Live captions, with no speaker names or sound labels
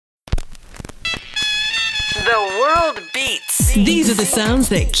The world beats. These are the sounds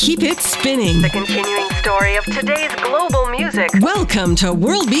that keep it spinning. The continuing story of today's global music. Welcome to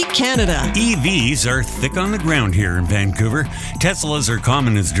World Beat Canada. EVs are thick on the ground here in Vancouver. Teslas are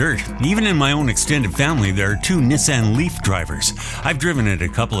common as dirt. Even in my own extended family, there are 2 Nissan Leaf drivers. I've driven it a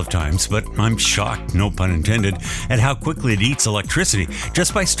couple of times, but I'm shocked, no pun intended, at how quickly it eats electricity.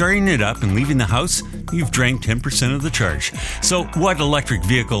 Just by starting it up and leaving the house, you've drank 10% of the charge. So what electric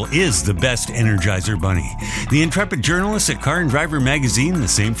vehicle is the best Energizer Bunny? The intrepid journalists at Car and Driver magazine, the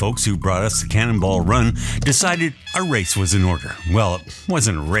same folks who brought us the Cannonball Run, decided a race was in order. Well, it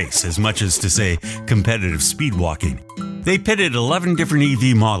wasn't a race as much as to say competitive speed walking. They pitted 11 different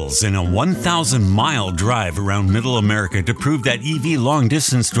EV models in a 1,000-mile drive around Middle America to prove that EV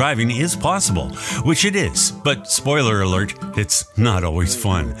long-distance driving is possible, which it is. But spoiler alert, it's not always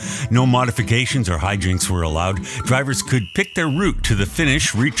fun. No modifications or hijinks were allowed. Drivers could pick their route to the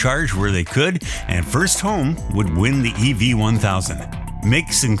finish, recharge where they could, and first home would win the EV 1000.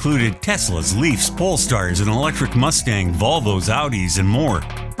 Makes included Teslas, Leafs, Polestars, an electric Mustang, Volvos, Audis, and more.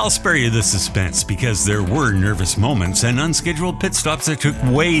 I'll spare you the suspense because there were nervous moments and unscheduled pit stops that took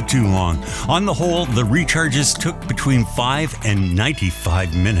way too long. On the whole, the recharges took between 5 and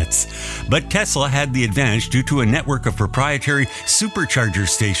 95 minutes. But Tesla had the advantage due to a network of proprietary supercharger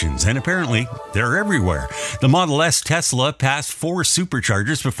stations, and apparently they're everywhere. The Model S Tesla passed 4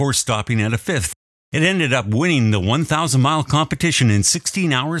 superchargers before stopping at a 5th. It ended up winning the 1,000-mile competition in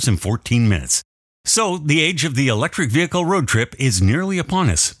 16 hours and 14 minutes. So, the age of the electric vehicle road trip is nearly upon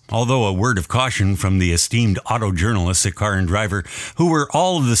us. Although a word of caution from the esteemed auto journalists at Car and Driver, who were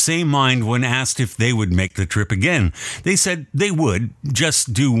all of the same mind when asked if they would make the trip again. They said they would,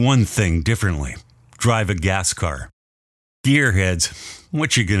 just do one thing differently. Drive a gas car. Gearheads,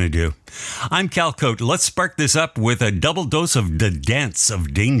 what you gonna do? I'm Cal Cote. Let's spark this up with a double dose of the dance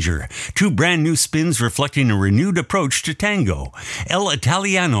of danger. 2 brand new spins reflecting a renewed approach to tango. El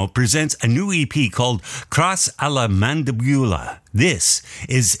Italiano presents a new EP called Cross alla Mandibula. This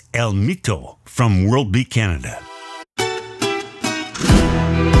is El Mito from World Beat Canada.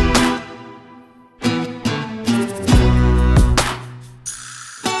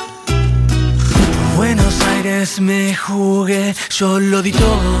 Buenos Aires me jugué, yo lo di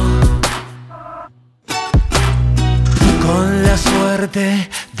todo, con la suerte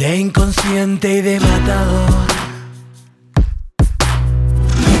de inconsciente y de matador,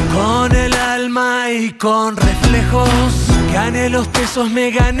 con el alma y con reflejos, gané los pesos, me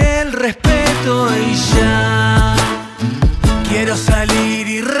gané el respeto y ya quiero salir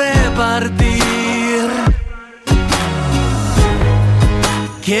y repartir.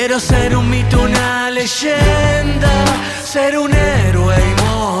 Quiero ser un mito, una leyenda, ser un héroe y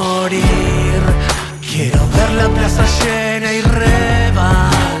morir. Quiero ver la plaza llena y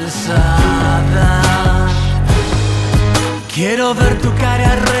rebalsada. Quiero ver tu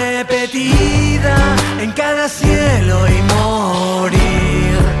cara repetida en cada cielo y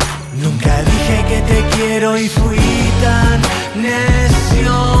morir. Nunca dije que te quiero y fui tan necio.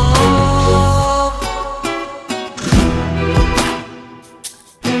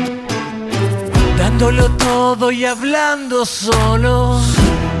 Dándolo todo y hablando solo.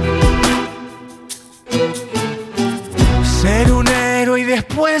 Ser un héroe y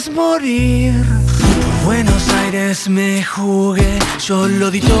después morir. Por Buenos Aires me jugué, yo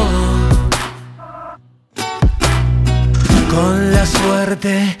lo di todo, con la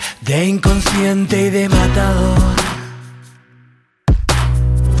suerte de inconsciente y de matador,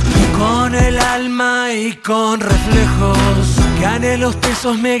 con el alma y con reflejos. Gané los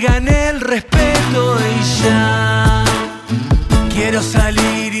pesos, me gané el respeto y ya quiero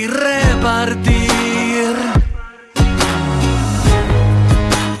salir y repartir.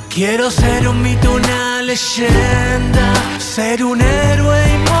 Quiero ser un mito, una leyenda, ser un héroe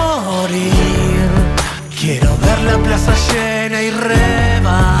y morir. Quiero ver la plaza llena y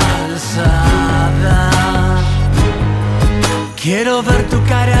rebalsada. Quiero ver tu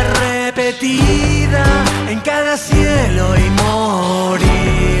cara repetida en cada cielo y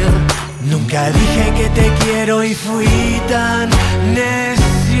morir. Nunca dije que te quiero y fui tan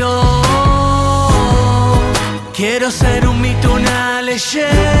necio. Quiero ser un mito, una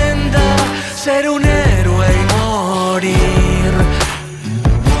leyenda, ser un héroe y morir.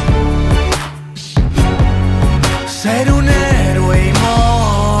 Ser un héroe y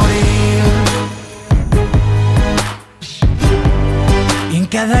morir. Y en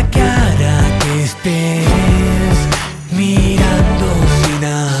cada cara que estés mirando sin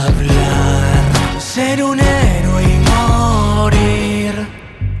hablar, ser un héroe y morir.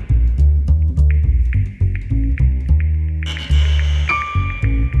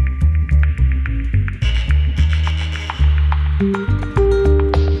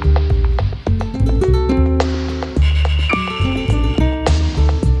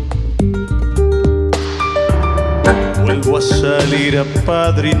 seguir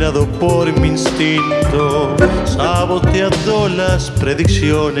apadrinado por mi instinto, saboteando las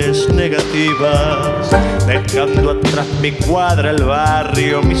predicciones negativas, dejando atrás mi cuadra, el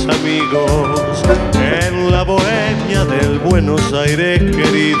barrio, mis amigos, en la bohemia del Buenos Aires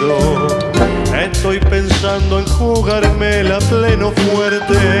querido. Estoy pensando en jugármela pleno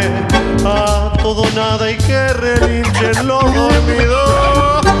fuerte, a todo nada y que relinchen los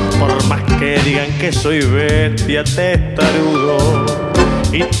dormidos. Por más que digan que soy bestia, testarudo,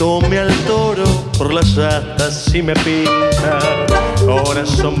 y tome al toro por las astas si me pinta.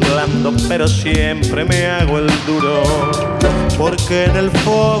 Corazón blando pero siempre me hago el duro, porque en el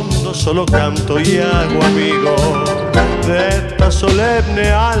fondo solo canto y hago amigo. De esta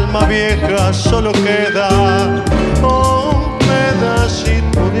solemne alma vieja solo queda un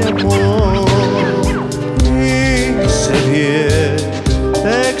pedacito de amor. Y sé bien,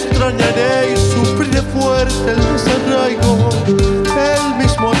 te extrañaré y sufriré fuerte el desarraigo, el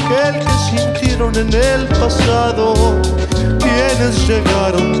mismo aquel que sintieron en el pasado quienes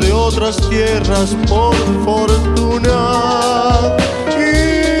llegaron de otras tierras por fortuna.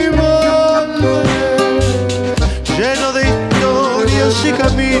 Y volveré lleno de historias y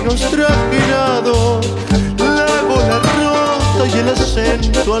caminos trajinados, la bola rota y el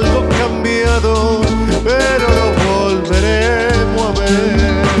acento algo cambiado, pero lo volveremos a ver.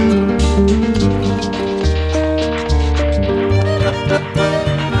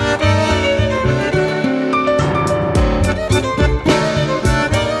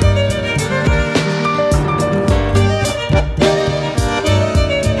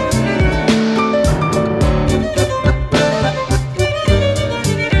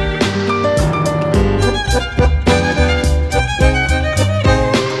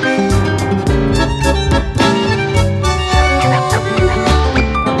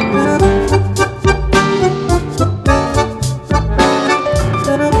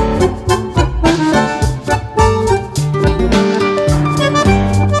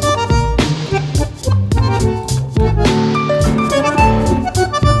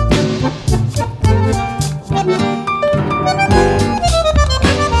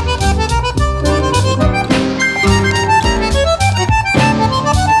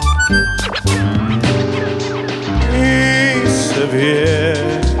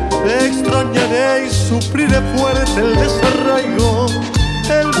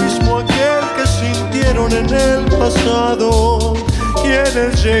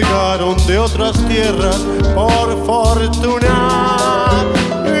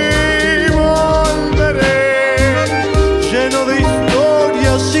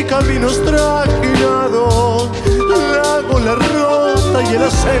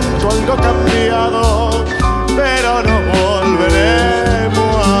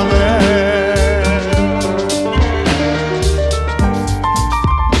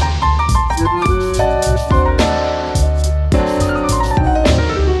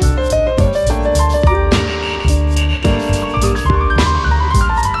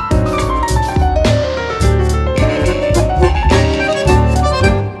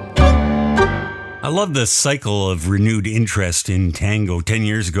 The cycle of renewed interest in tango. 10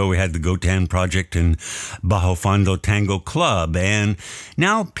 years ago, we had the Gotan Project and Bajo Fondo Tango Club, and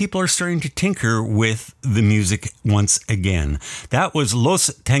now people are starting to tinker with the music once again. That was Los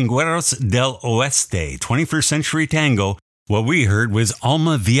Tagueros del Oeste, 21st century tango. What we heard was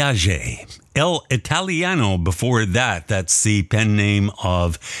Alma Vieja. El Italiano before that, that's the pen name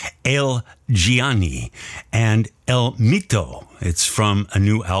of El Gianni, and El Mito. It's from a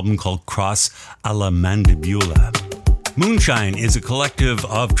new album called Cross a la Mandibula. Moonshine is a collective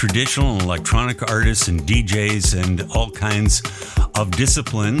of traditional and electronic artists and DJs and all kinds of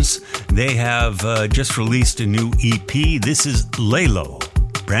disciplines. They have just released a new EP. This is Lelo,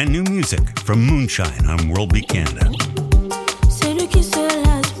 brand new music from Moonshine on World Beat Canada.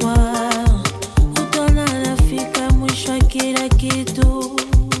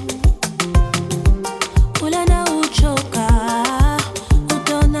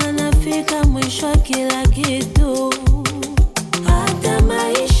 Kila kitu hata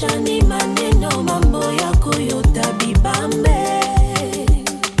maisha ni maneno, mambo yako yotabibambe.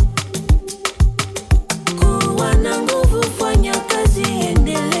 Kuwa na nguvu, fanya kazi,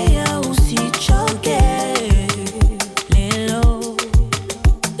 endelea, usichoke. Lelo,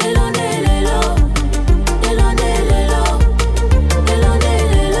 lelo ne lelo, lelo ne lelo, lelo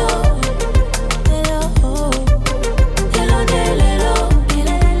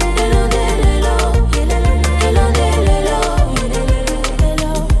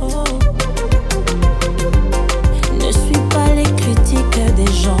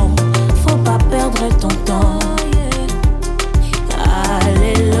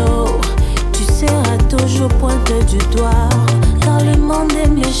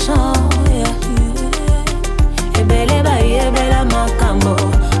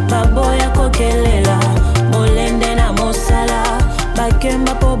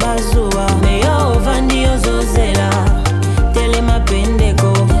November po bazoa Meyo vandi ozozela Tele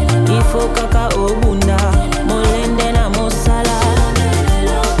mapendeko Ifo kaka obunda Molende na mosala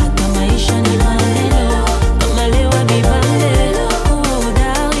Ata maisha ni maneno Kamalewa bibande Kuwa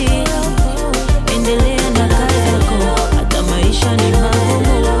udari Endelea na kazi yako Ata maisha ni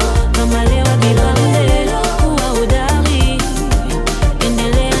magumu Kamalewa bibande Kuwa udari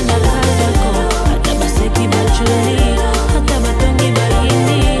Endelea na kazi yako Ata baseki bachuli Ata batongi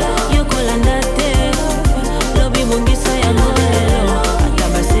bahindi Yokolanda te Lobi bungisa ya molelo Ata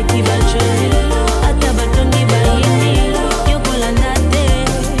baseki bachuli Ata batongi bahindi Yokolanda te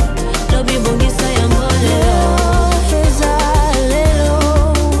Lobi bungisa ya molelo Feza lelo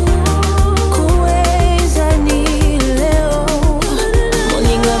Kuweza ni leo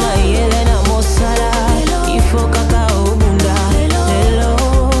Moninga mayele na mosala Ifo kaka obunda Lelo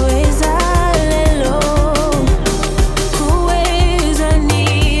eza lelo Kuweza ni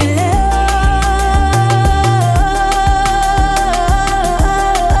leo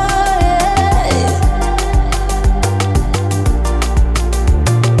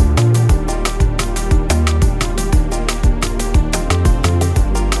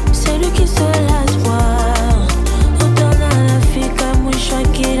Celui qui se lasse voir Utaona anafika mwisho wa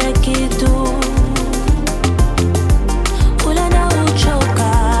kila kitu Ula na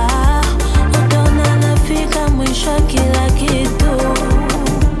uchoka Utaona anafika mwisho wa kila kitu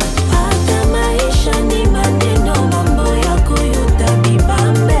Hata maisha ni maneno mambo yako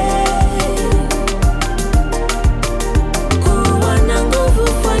yutabibambe Kuwa na nguvu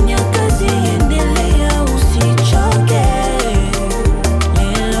fanya kazi endelea usichoke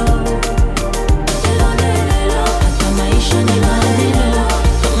Lelo Hata maisha ni maneno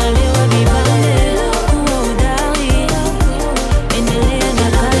Kamalewa bibande Kuwa udari Endelea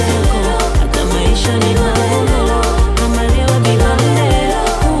na kazi yako Hata maisha ni maneno Kamalewa bibande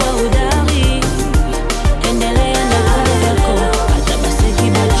Kuwa udari Endelea na kazi yako Hata baseki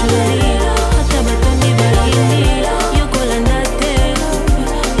bachuli Hata batongi bahindi Yokolanda te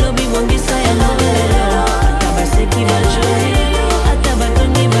Lobi bongisa ya molelo Hata baseki bachuli Hata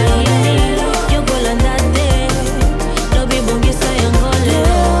batongi bahindi Yokolanda te Lobi bongisa ya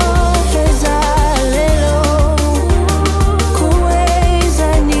molelo Feza lelo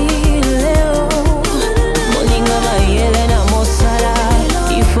Kuweza ni leo Moninga mayele na mosala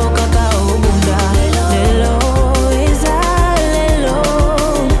Ifo kaka obunda Lelo eza lelo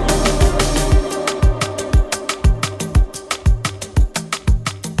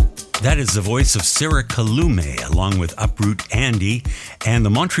That is the voice of Sarah Kalume, along with Uproot Andy and the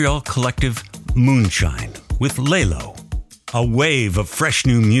Montreal collective Moonshine with Lelo. A wave of fresh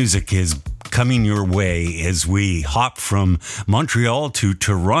new music is coming your way as we hop from Montreal to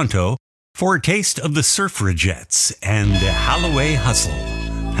Toronto for a taste of the Surfrajettes and the Hale'iwa Hustle.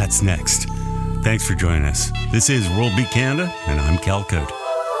 That's next. Thanks for joining us. This is World Beat Canada, and I'm Cal Cote.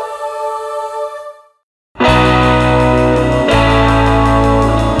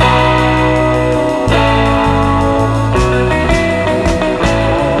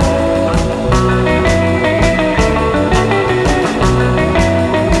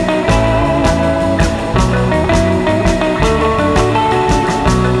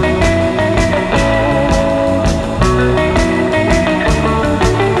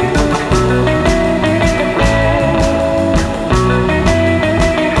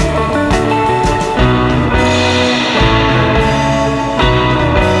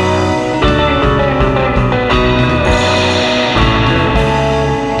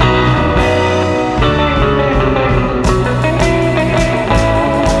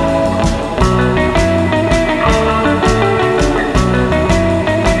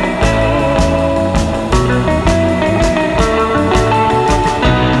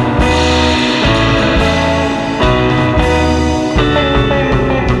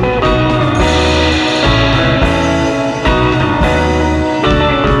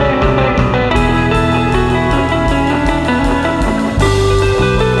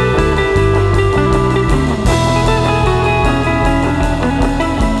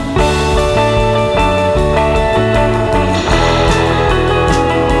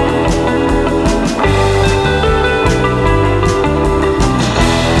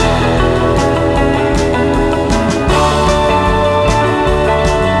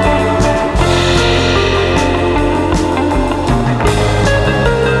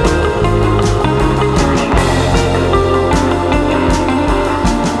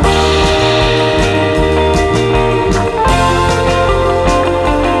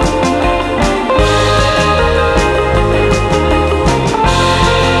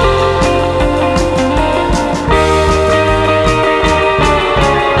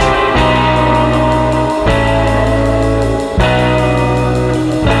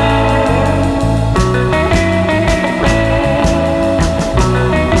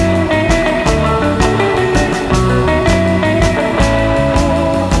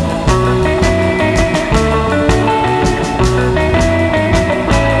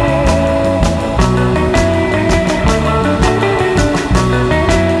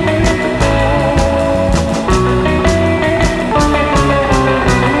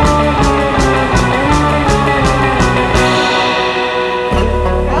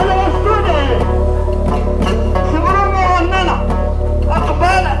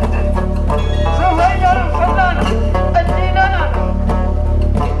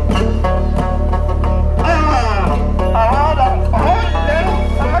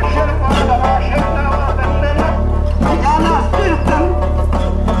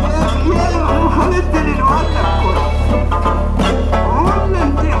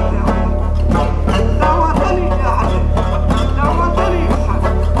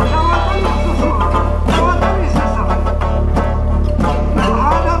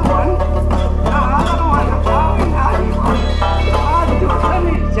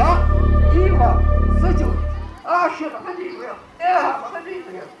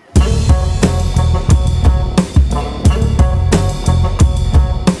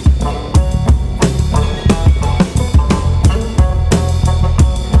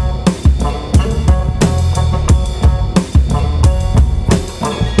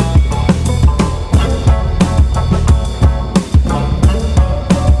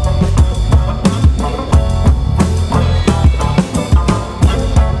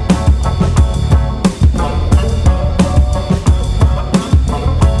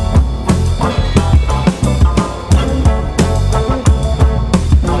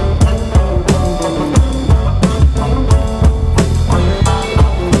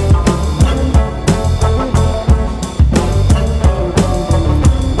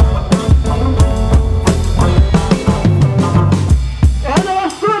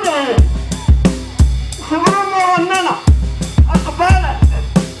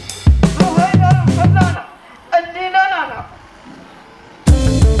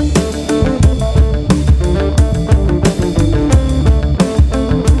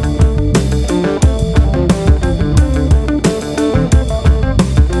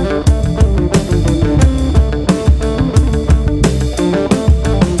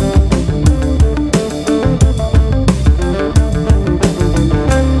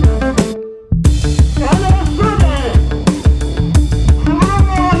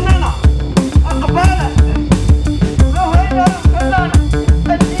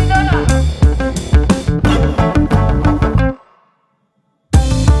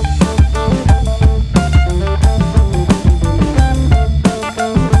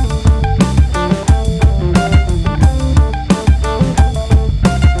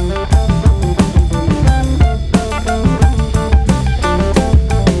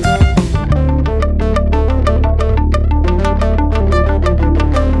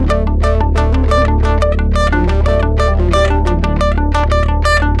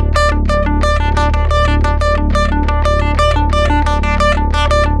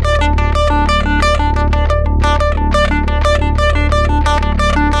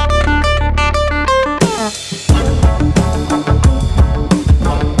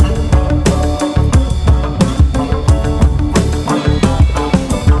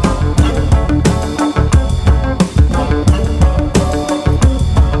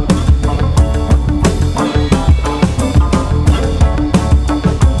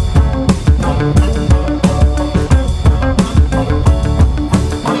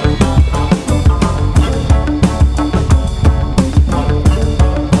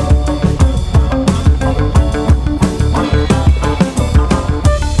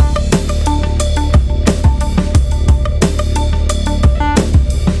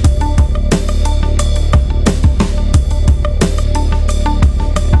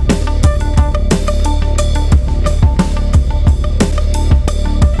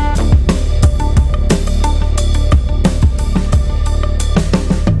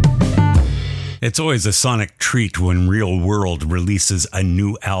 it's always a sonic treat when Real World releases a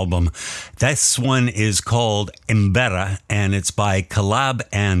new album. This one is called Mbera, and it's by Khalab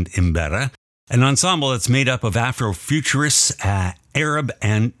and Mbera, an ensemble that's made up of Afrofuturists, Arab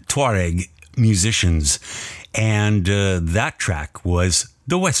and Tuareg musicians. And that track was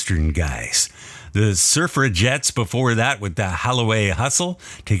The Western Guys. The Surfrajettes before that with the Hale'iwa Hustle,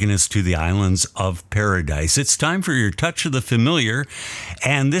 taking us to the islands of paradise. It's time for your touch of the familiar,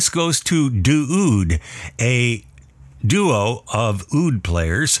 and this goes to Duoud, a duo of oud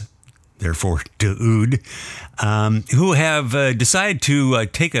players, therefore Duoud, who have decided to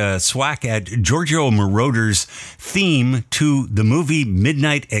take a swack at Giorgio Moroder's theme to the movie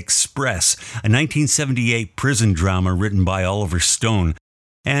Midnight Express, a 1978 prison drama written by Oliver Stone.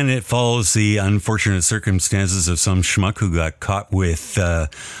 And it follows the unfortunate circumstances of some schmuck who got caught with a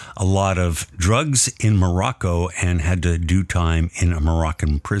lot of drugs in Morocco and had to do time in a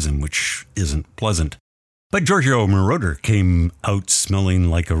Moroccan prison, which isn't pleasant. But Giorgio Moroder came out smelling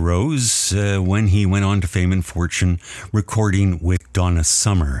like a rose when he went on to fame and fortune recording with Donna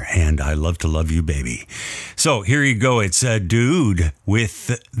Summer and I Love to Love You Baby. So here you go. It's Duoud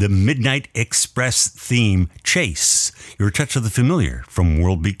with the Midnight Express theme, Chase, your touch of the familiar from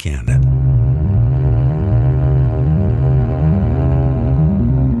World Beat Canada.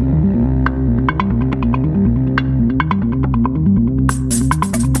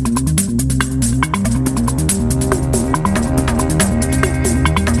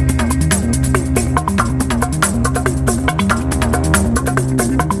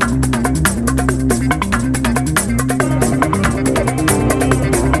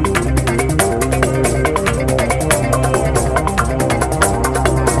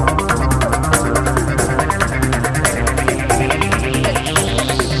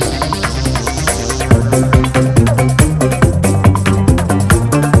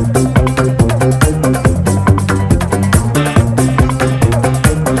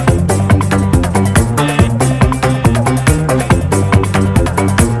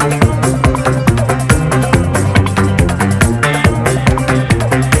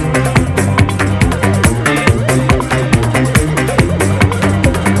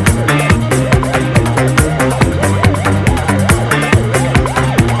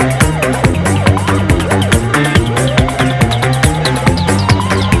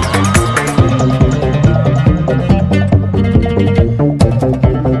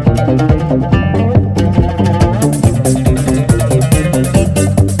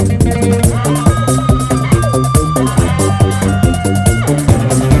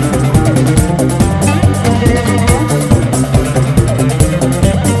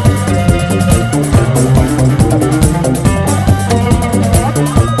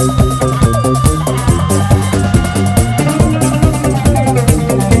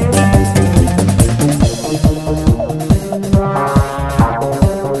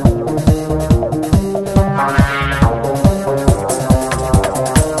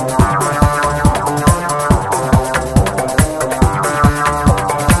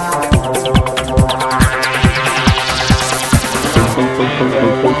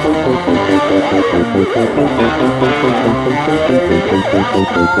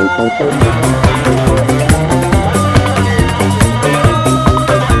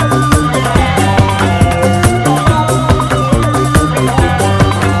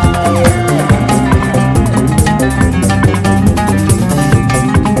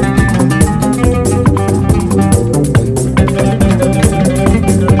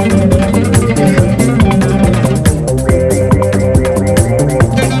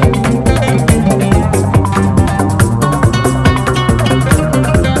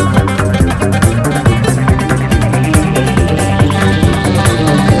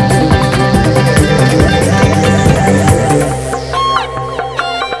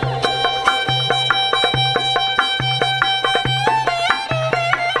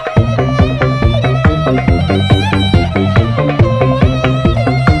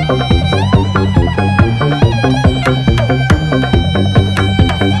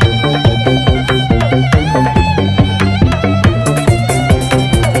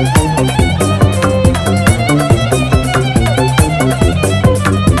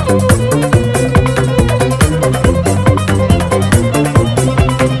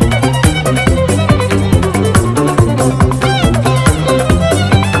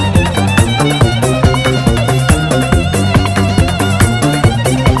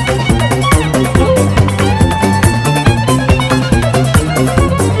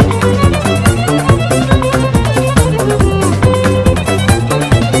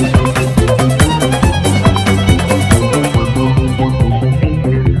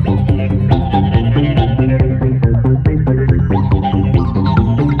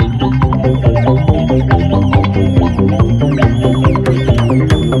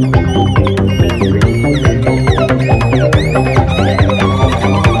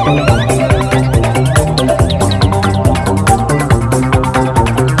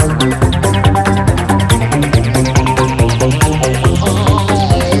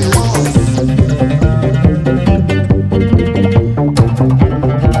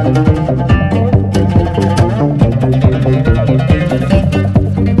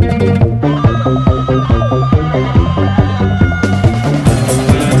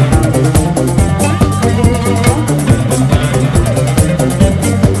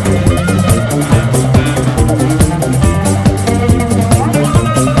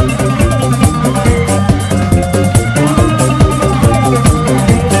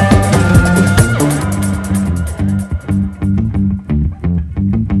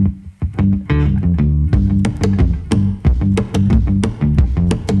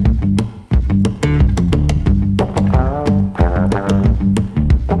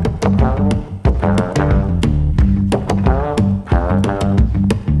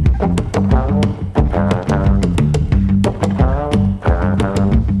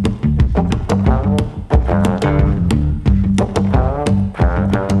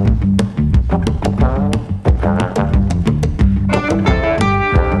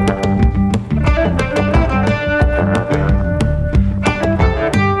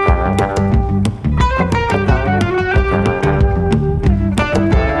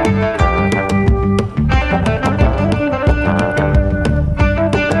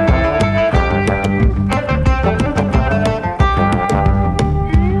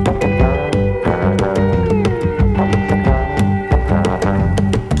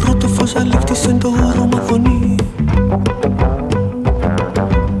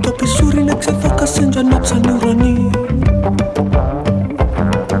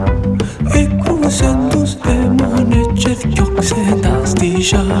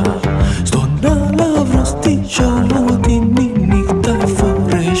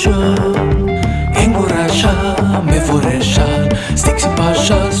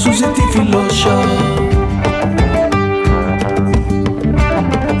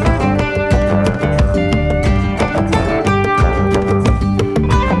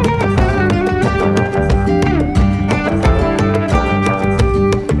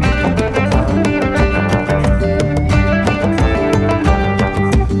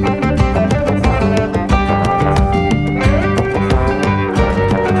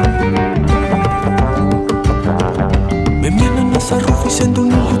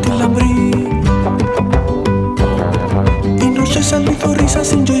 solo till l'ambri. I non c'è salvito risa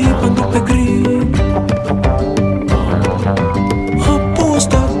sin gioia quando pegri.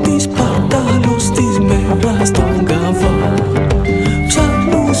 Apposta ti spatalos ti smeras tongava.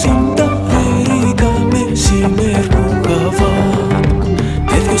 Psalmu sinta erika me si merkugava.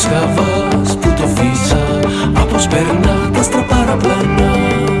 Deus gavas puto fisa. Apos pernatas trapara plana.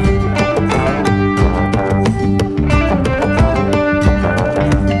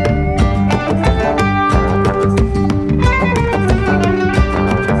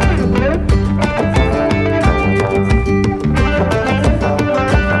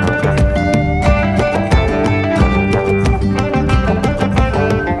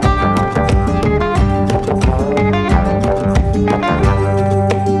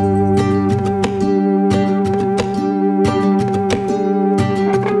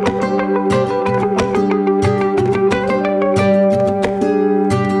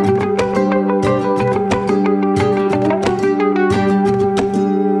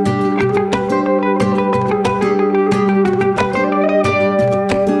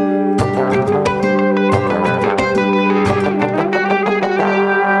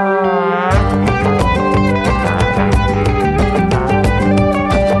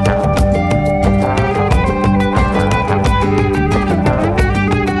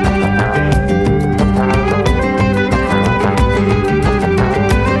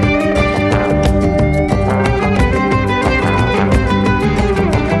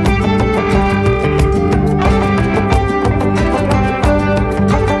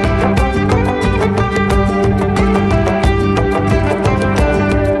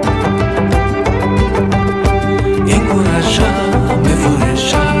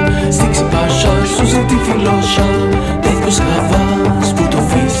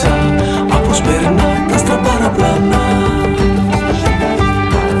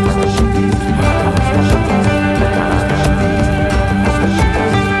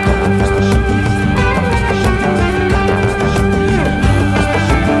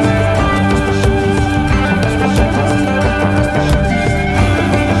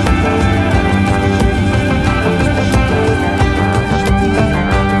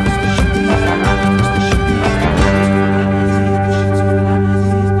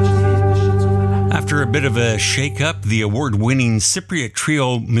 Shake-up, the award-winning Cypriot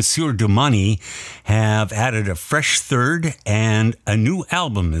trio Monsieur Doumani have added a fresh third, and a new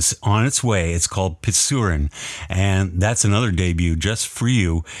album is on its way. It's called Pisurin, and that's another debut just for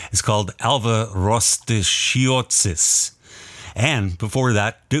you. It's called Alavrostishiotis. And before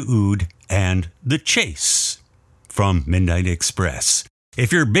that, Duoud and The Chase from Midnight Express.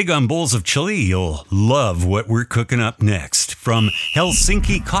 If you're big on bowls of chili, you'll love what we're cooking up next. From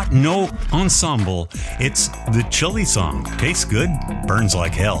Helsinki Cotenou Ensemble, it's the chili song. Tastes good, burns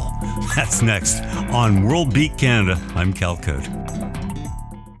like hell. That's next on World Beat Canada. I'm Cal Cote.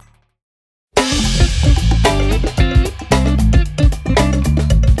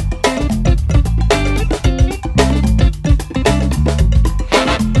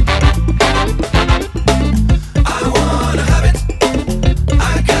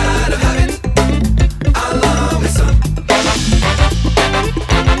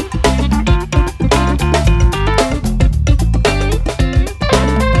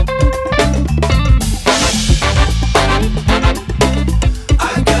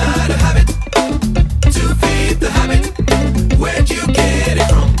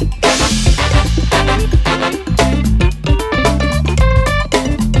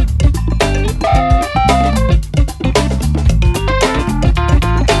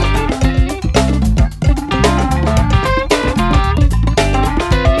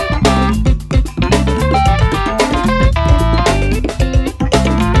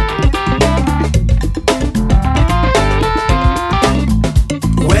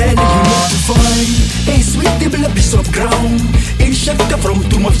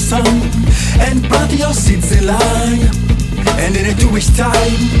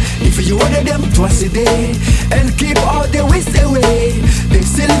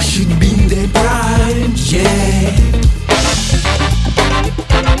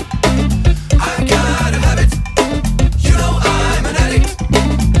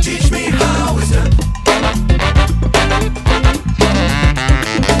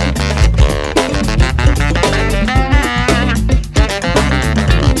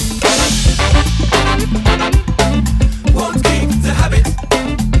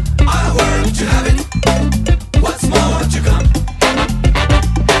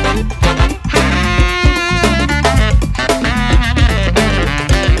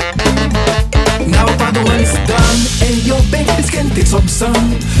 Now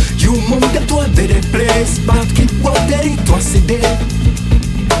You move them to a better place, but keep watering twice a day.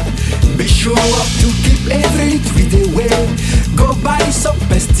 Be sure to keep every tree away. Go buy some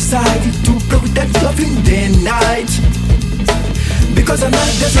pesticide to protect love in the night. Because I'm not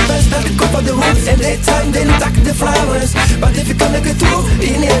just the best that cover the roots, and they time they attack the flowers. But if you can make it through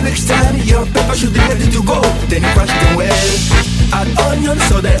in a week's time, your pepper should be ready to go. Then you crush the well, add onion,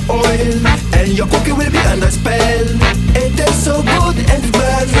 soda, oil, and your cookie will be under spell. It tastes so good and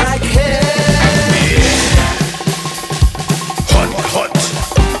burns like hell. Yeah. Hot, hot,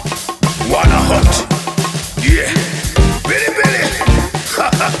 wanna hot, yeah, Billy, Billy.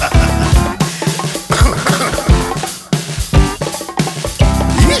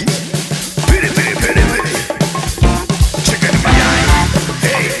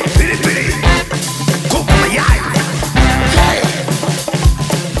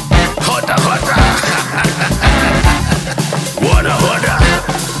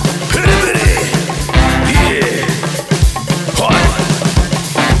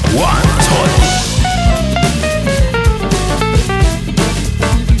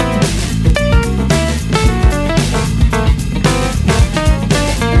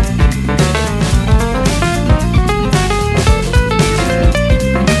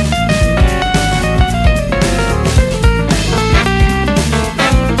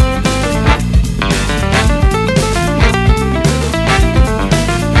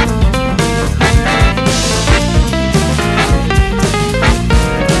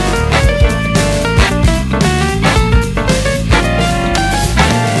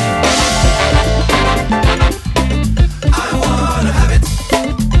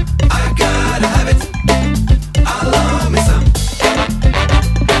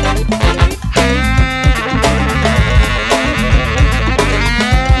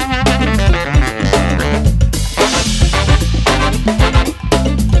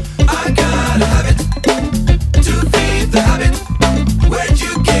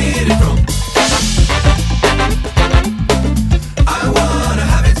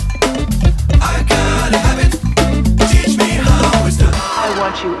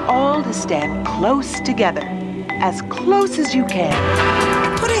 Together, as close as you can.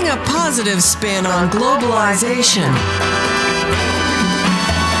 Putting a positive spin on globalization.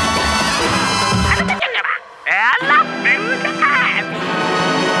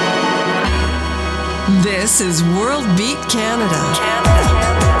 This is World Beat Canada.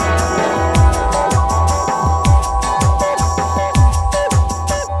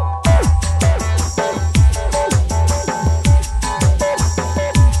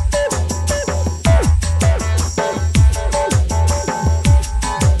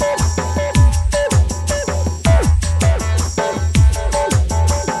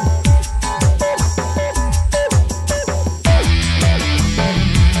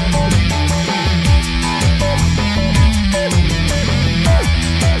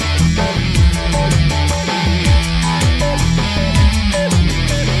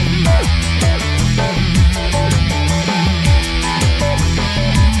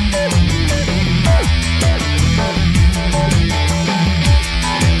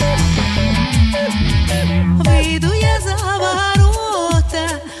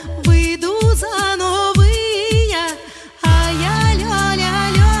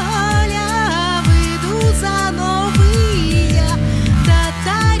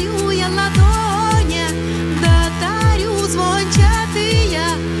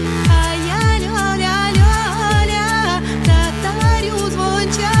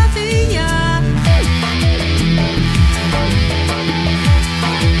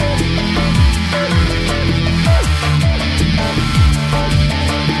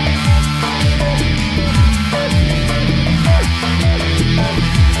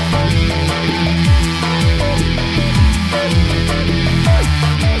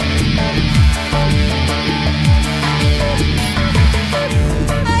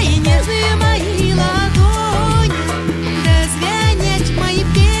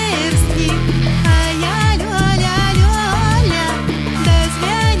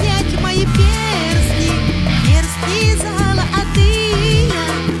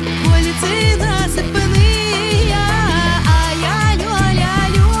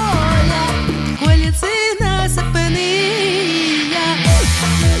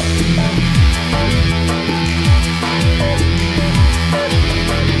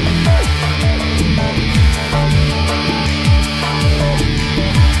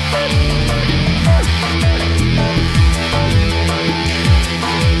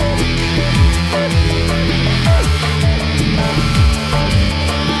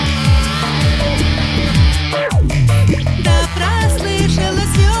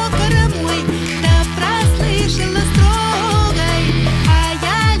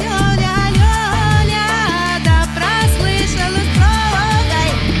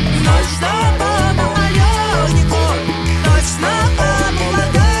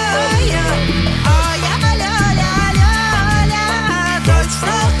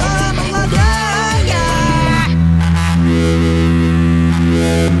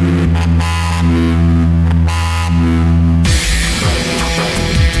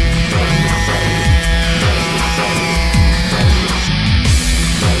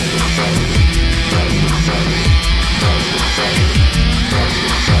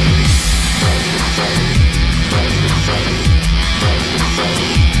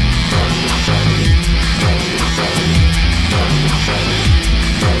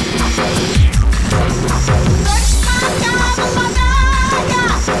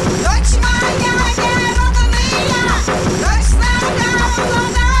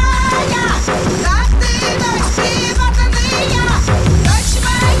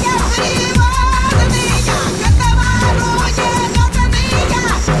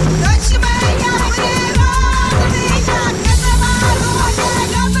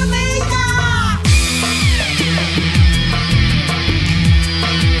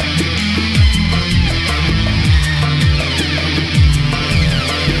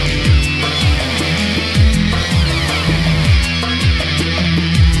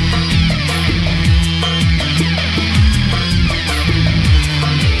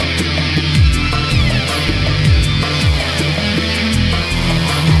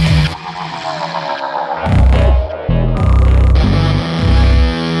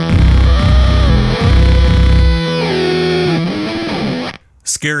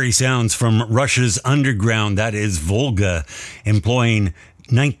 scary sounds from Russia's underground, that is Volga, employing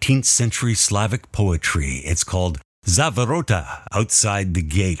 19th century Slavic poetry. It's called Vorota, Outside the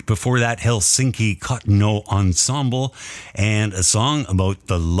Gate. Before that, Helsinki Cotenou Ensemble, and a song about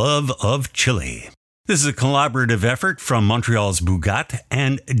the love of Chile. This is a collaborative effort from Montreal's Bugat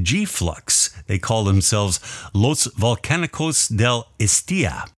and G-Flux. They call themselves Los Volcanicos del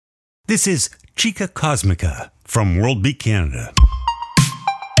Ixtia. This is Chica Cosmica from World Beat Canada.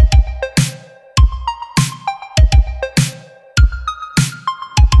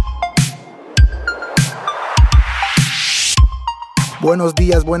 Buenos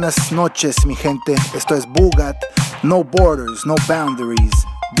días, buenas noches, mi gente. Esto es Bugat. No borders, no boundaries.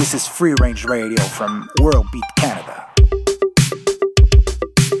 This is Free Range Radio from World Beat Canada.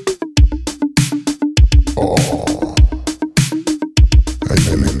 Oh,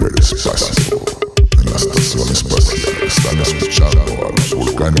 ahí en el espacio, en la estación espacial, están escuchando a los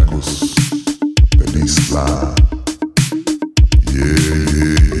volcánicos del Isla.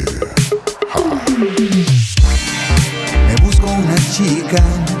 Yeah. Me busco una chica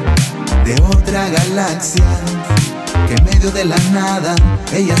de otra galaxia, que en medio de la nada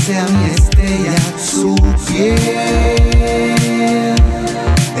ella sea mi estrella. Su piel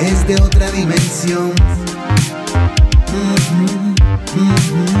es de otra dimensión.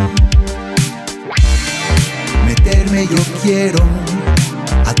 Meterme yo quiero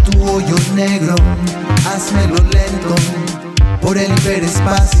a tu hoyo negro, házmelo lento por el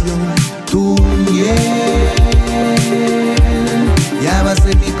hiperespacio. Tu miel ya va a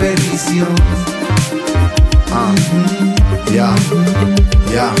ser mi perdición.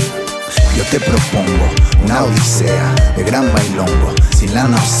 Yo te propongo una odisea de gran bailongo, sin la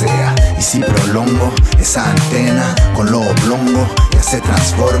náusea. Y si prolongo esa antena con lo oblongo, ya se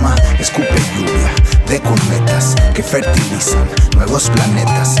transforma, escupe lluvia de cometas que fertilizan nuevos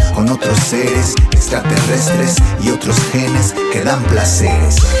planetas con otros seres extraterrestres y otros genes que dan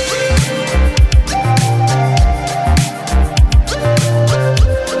placeres.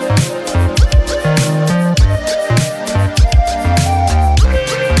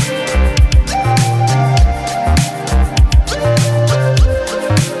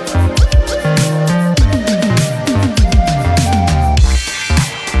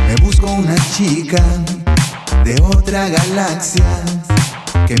 Chica de otra galaxia,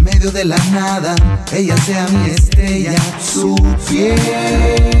 que en medio de la nada ella sea mi estrella. Su piel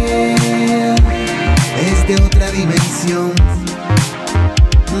es de otra dimensión.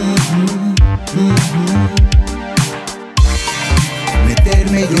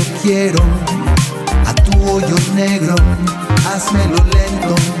 Meterme yo quiero a tu hoyo negro, házmelo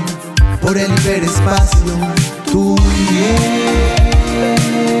lento por el hiperespacio. Tu piel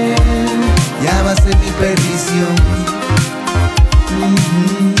ya va a ser mi perdición.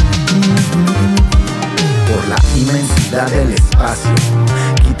 Por la inmensidad del espacio,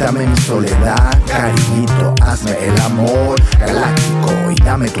 quítame mi soledad, cariñito, hazme el amor galáctico y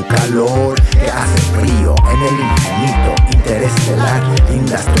dame tu calor que hace frío en el infinito interestelar.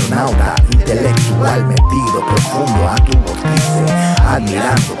 Linda astronauta, intelectual, metido profundo a tu vórtice,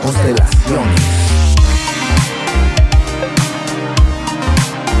 admirando constelaciones.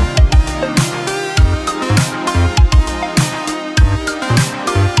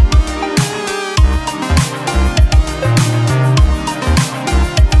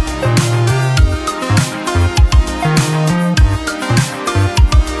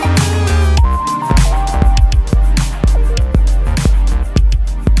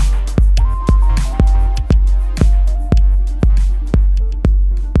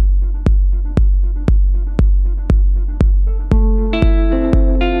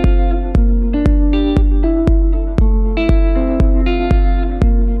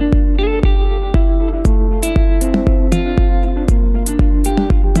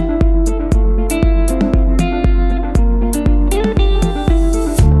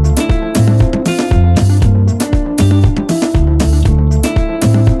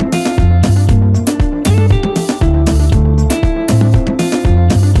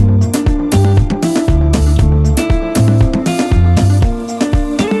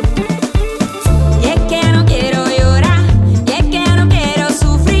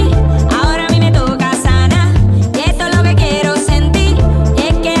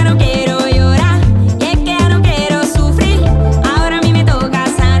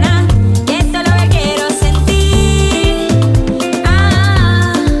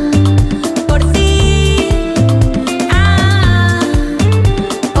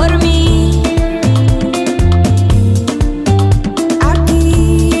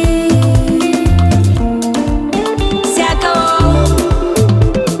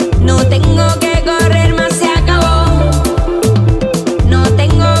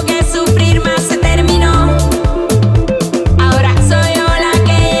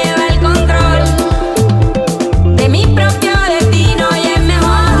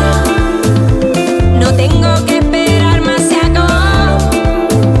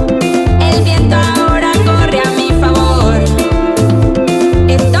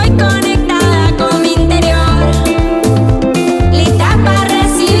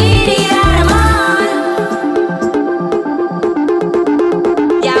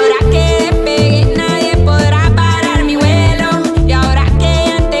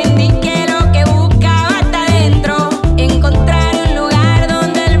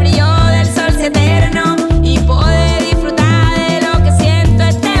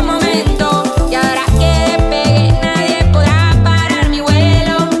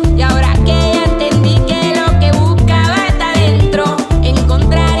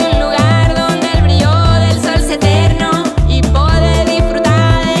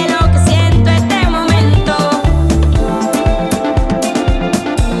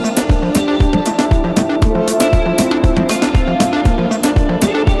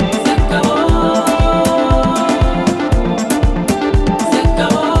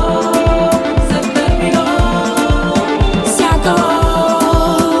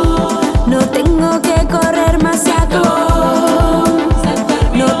 tengo que correr más, se acabó.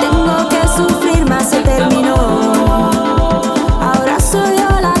 No tengo que sufrir más, se terminó. Ahora soy yo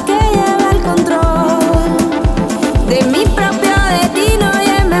la que lleva el control de mi propio destino y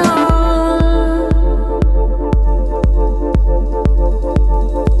es mejor.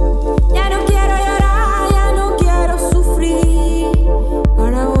 Ya no quiero llorar, ya no quiero sufrir.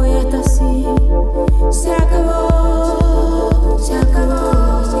 Ahora voy a estar así. Se acabó, se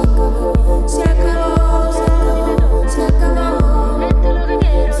acabó, se acabó, se acabó, se acabó, se acabó,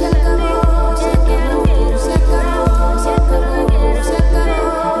 se acabó, se acabó, se acabó, se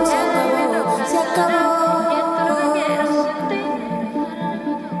acabó, se acabó, se acabó.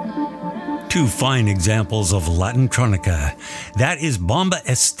 Two fine examples of Latintronica. That is Bomba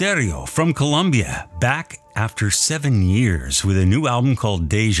Estereo from Colombia, back after 7 years with a new album called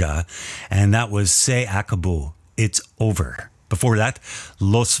Deja, and that was Se Acabou, It's Over. Before that,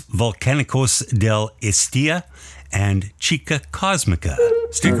 Los Volcanicos del Ixtia and Chica Cosmica.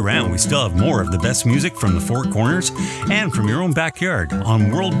 Stick around, we still have more of the best music from the four corners and from your own backyard. On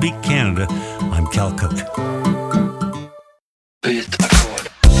World Beat Canada, I'm Cal Cook.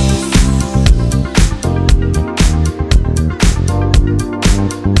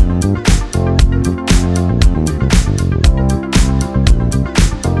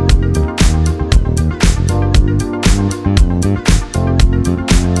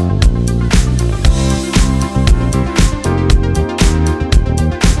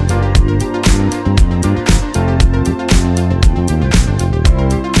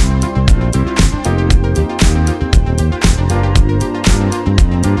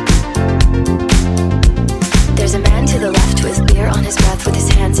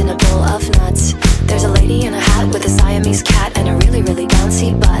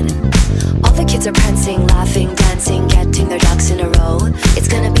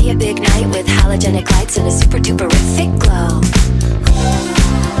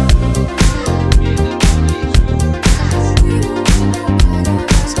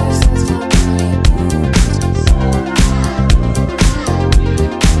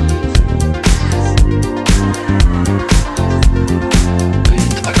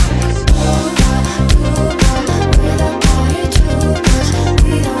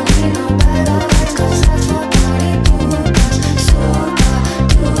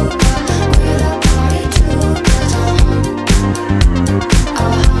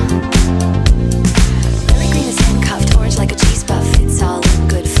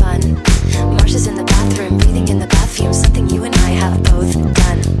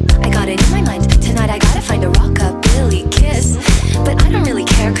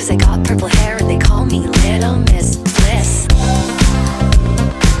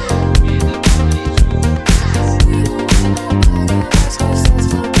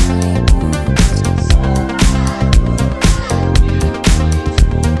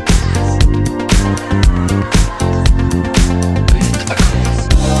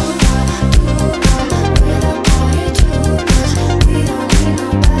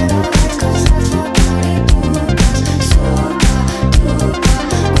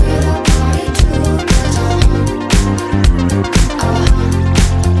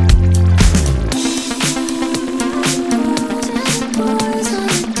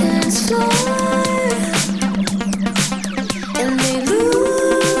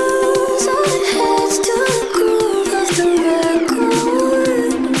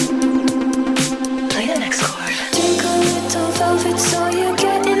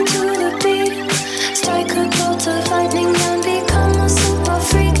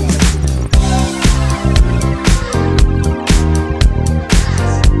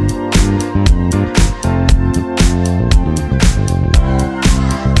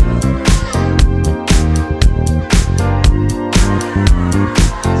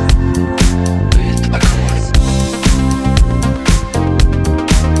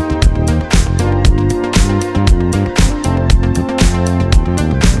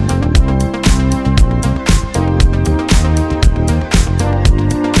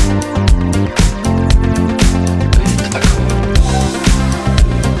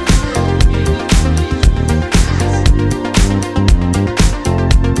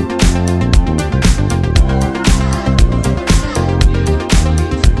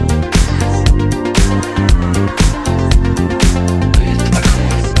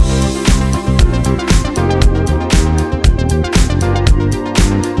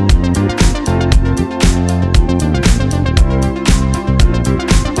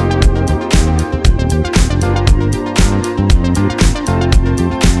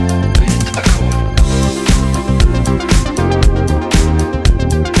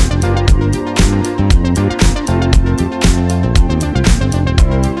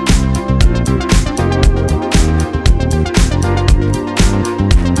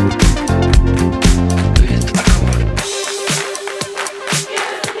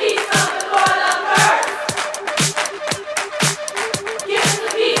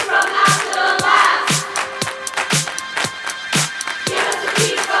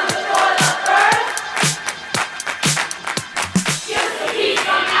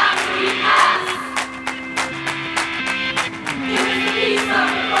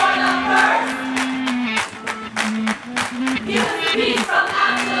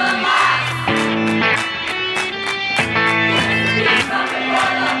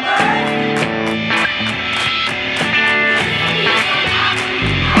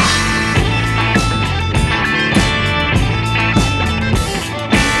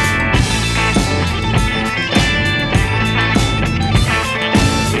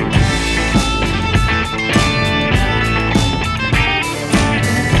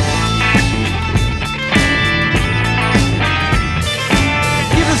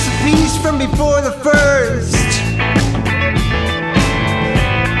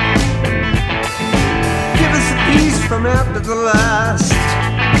 after the last.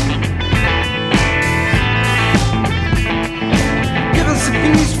 Give us a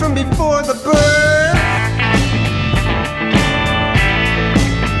piece from before the birth.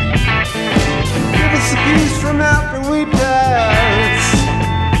 Give us a piece from after we pass.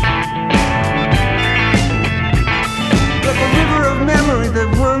 Like a river of memory that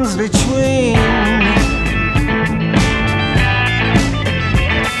runs between.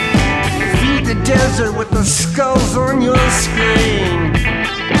 Feed the desert with the skulls on your screen.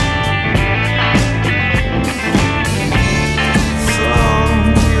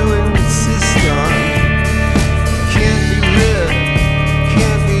 Song you insist on can't be read,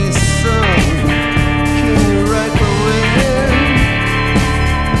 can't be sung. Can you write the wind?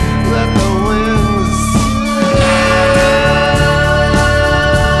 Let the wind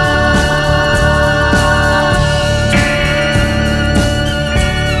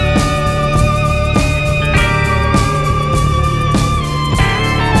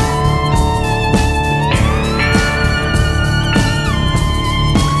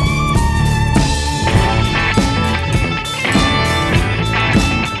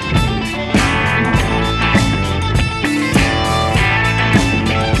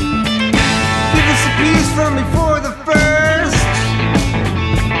from before the first.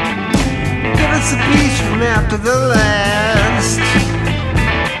 Give us a piece from after the last.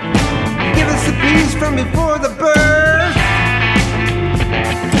 Give us a piece from before the birth.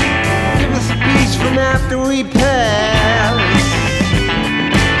 Give us a piece from after we pass.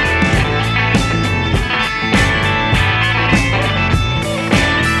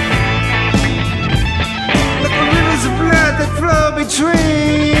 Like the rivers of blood that flow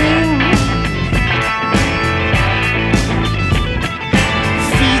between.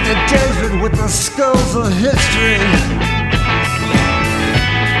 The desert with the skulls of history.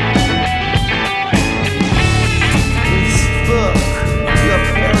 This book, your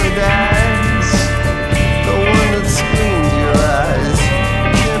paradise, the one that screams your eyes,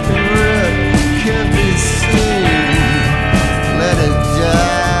 can't be read, can't be seen. Let it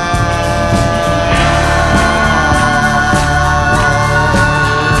die.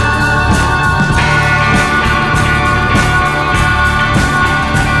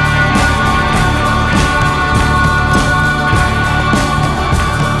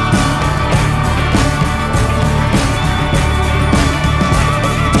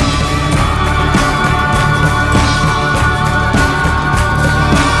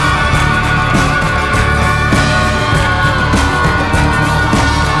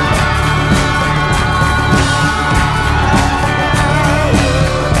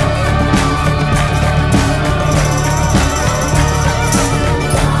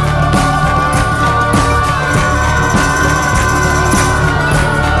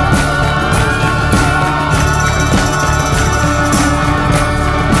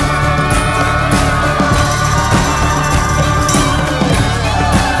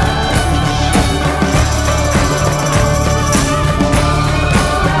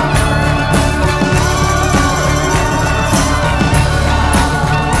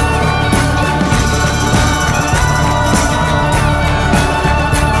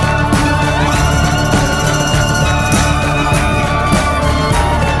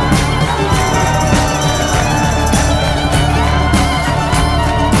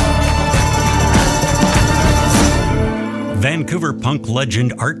 Vancouver punk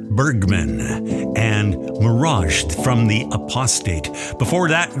legend Art Bergman and Mirage from The Apostate. Before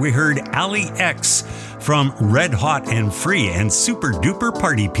that, we heard Allie X from Red Hot and Free and Super Duper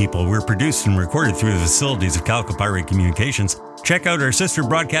Party People. We're produced and recorded through the facilities of Calcapirate Communications. Check out our sister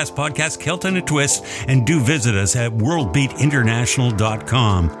broadcast podcast, Kelton a Twist, and do visit us at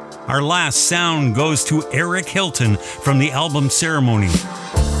worldbeatinternational.com. Our last sound goes to Eric Hilton from the album Ceremony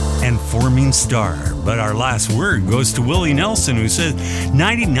and Forming Star. But our last word goes to Willie Nelson, who says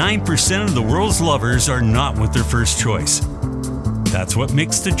 99% of the world's lovers are not with their first choice. That's what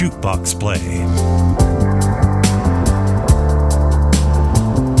makes the jukebox play.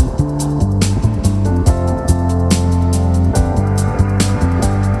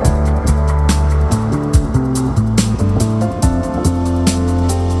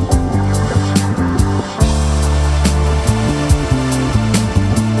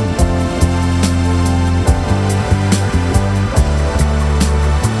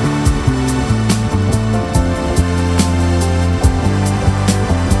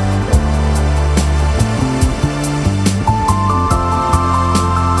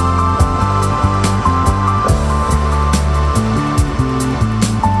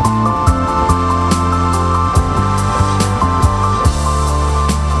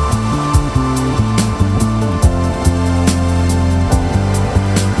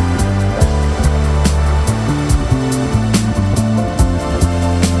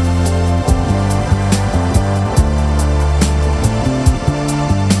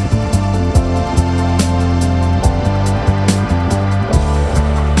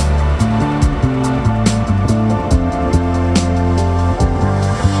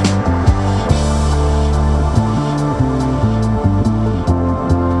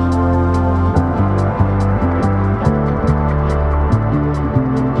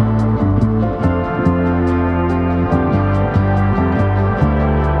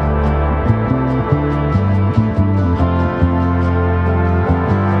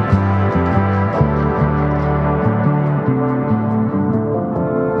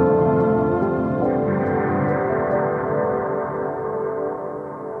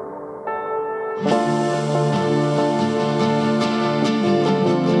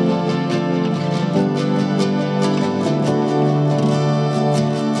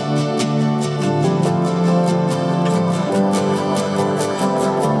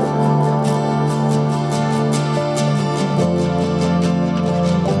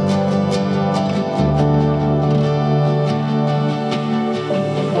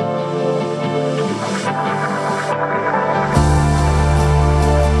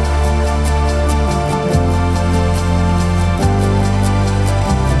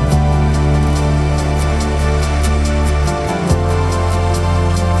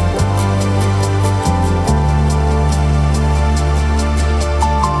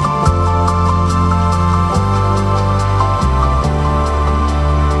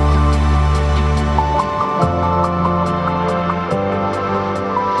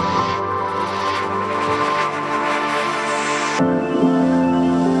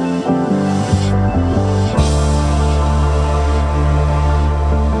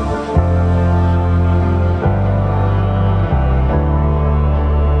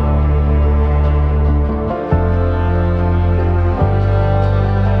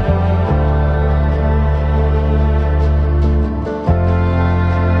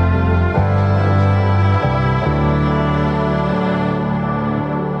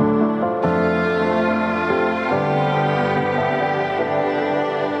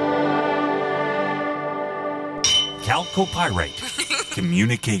 Copyright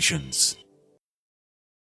Communications.